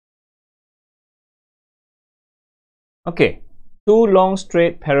Okay, two long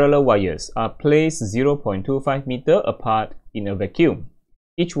straight parallel wires are placed 0.25 meter apart in a vacuum.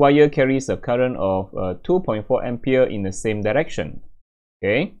 Each wire carries a current of 2.4 ampere in the same direction.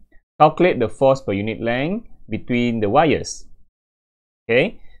 Okay, calculate the force per unit length between the wires.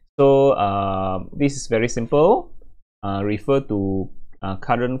 Okay, so this is very simple. Refer to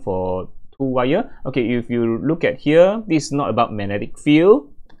current for two wire. Okay, if you look at here, this is not about magnetic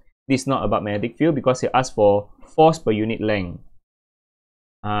field. This is not about magnetic field because it asks for force per unit length.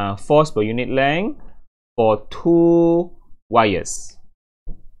 Force per unit length for two wires.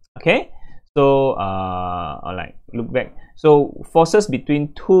 Okay, so alright, look back. So forces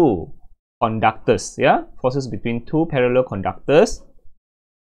between two conductors, yeah, forces between two parallel conductors.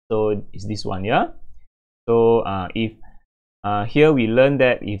 So it's this one, yeah. So if here we learn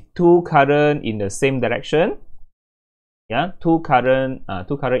that if two current in the same direction, yeah, two current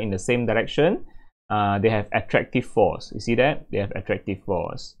in the same direction, they have attractive force. You see that they have attractive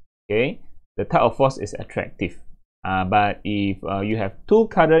force. Okay, the type of force is attractive. But if you have two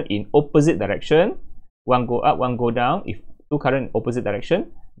current in opposite direction, one go up, one go down. If two current in opposite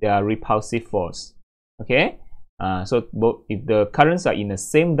direction, they are repulsive force. Okay, so both if the currents are in the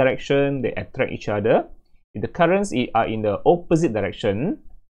same direction, they attract each other. If the currents are in the opposite direction,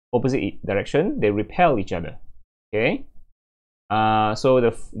 they repel each other. Okay, so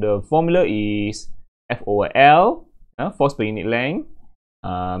the formula is F over L, force per unit length,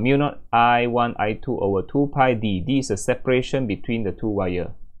 mu naught I1 I2 over 2 pi d. D is a separation between the two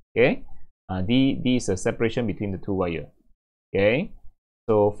wire. Okay, D is a separation between the two wire. Okay,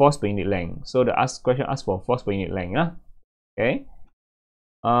 so force per unit length. So the question asks for force per unit length. Okay,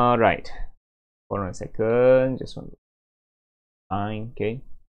 right. Hold on a second. Just want to find. Okay.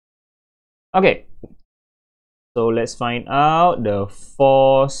 So let's find out the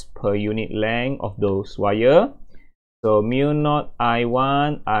force per unit length of those wire. So mu naught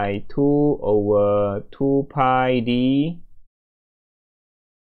I1 I2 over 2 pi d.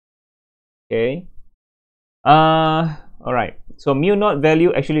 Okay. Alright. So mu naught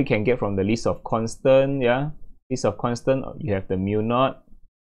value actually you can get from the list of constant. Yeah. List of constant, you have the mu naught.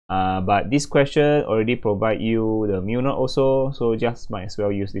 But this question already provide you the mu naught also. So just might as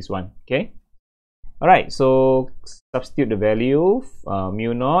well use this one. Okay. Alright, so substitute the value,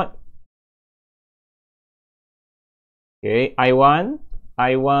 mu naught. Okay, I1,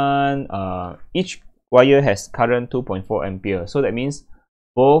 each wire has current 2.4 ampere. So that means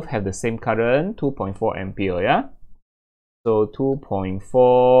both have the same current, 2.4 ampere, yeah? So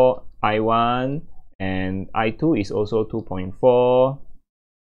 2.4 I1 and I2 is also 2.4.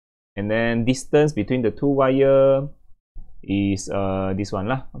 And then distance between the two wire is this one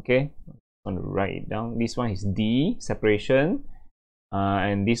lah, okay? I'm going to write it down. This one is D, separation,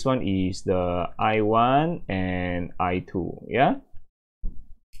 and this one is the I1 and I2. Yeah.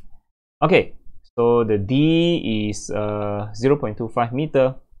 Okay, so the D is 0.25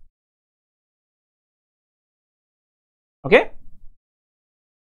 meter. Okay.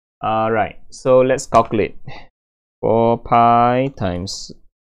 Alright, so let's calculate. 4 pi times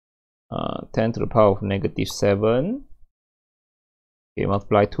 10 to the power of negative 7. Okay,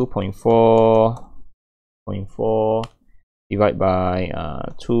 multiply 2.4 divide by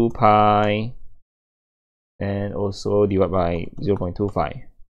 2 pi and also divide by 0.25.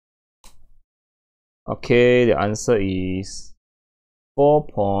 Okay, the answer is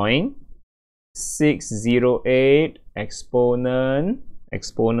 4.608 exponent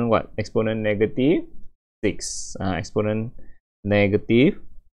what? Exponent negative 6. Exponent negative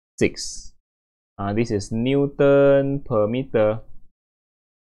 6. This is Newton per meter.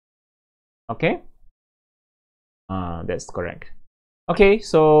 Okay, that's correct. Okay,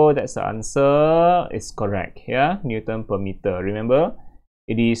 so that's the answer. It's correct. Yeah, Newton per meter. Remember,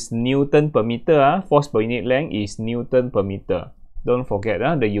 it is Newton per meter. Force per unit length is Newton per meter. Don't forget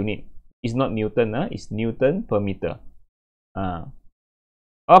the unit. It's not Newton. It's Newton per meter.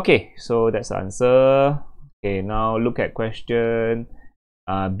 Okay, so that's the answer. Okay, now look at question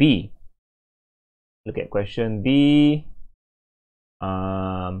B. Look at question B.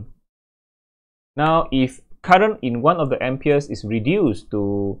 Now, if current in one of the amperes is reduced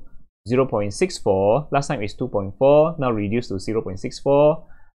to 0.64, last time is 2.4, now reduced to 0.64,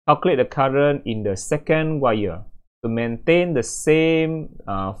 calculate the current in the second wire to maintain the same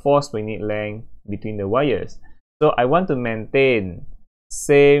force per unit length between the wires. So I want to maintain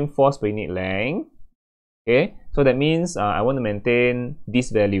same force per unit length. Okay, so that means I want to maintain this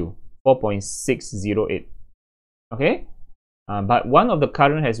value, 4.608. Okay. But one of the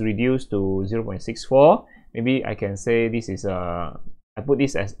current has reduced to 0.64. Maybe I can say this is I put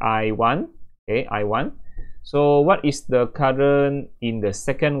this as I1. Okay, I1. So what is the current in the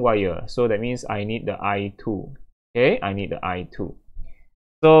second wire? So that means I need the I2. Okay, I need the I2.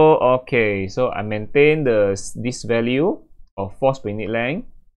 So okay, so I maintain this value of force per unit length.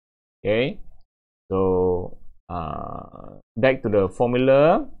 Okay, so back to the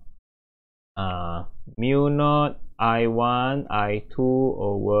formula. Mu naught I1 I2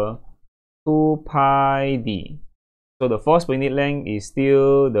 over 2 pi d. So the force per unit length is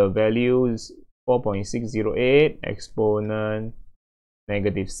still the value is 4.608 exponent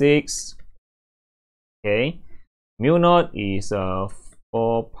 -6. Okay, mu naught is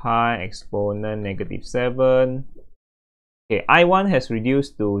 4 pi exponent -7. Okay, I1 has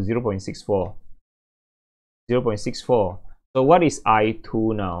reduced to 0.64. 0.64. So what is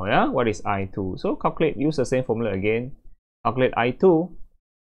I2 now? Yeah, what is I2? So calculate, use the same formula again. Calculate I2,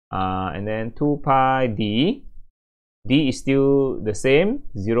 and then 2 pi d. D is still the same,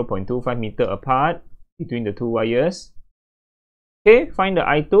 0.25 meter apart between the two wires. Okay, find the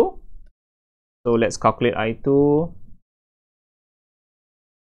I2. So let's calculate I2.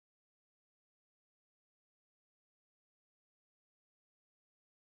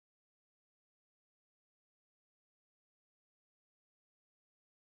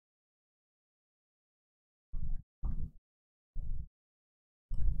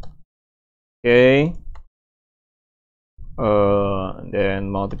 Okay, then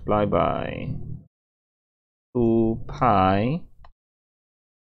multiply by 2 pi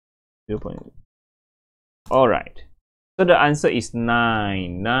 0. Alright, so the answer is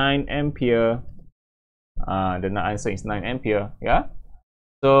 9 ampere. The answer is 9 ampere. Yeah,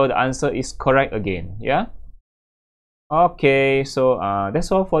 so the answer is correct again. Yeah, okay, so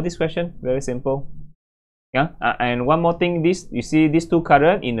that's all for this question. Very simple. Yeah, and one more thing, this, you see these two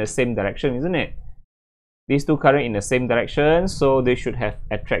current in the same direction, isn't it? These two current in the same direction, so they should have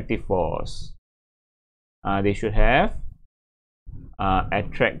attractive force. They should have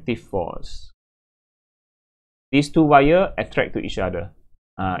attractive force. These two wires attract to each other.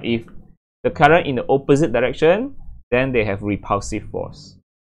 If the current in the opposite direction, then they have repulsive force.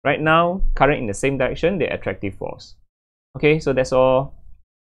 Right now, current in the same direction, they attractive force. Okay, so that's all.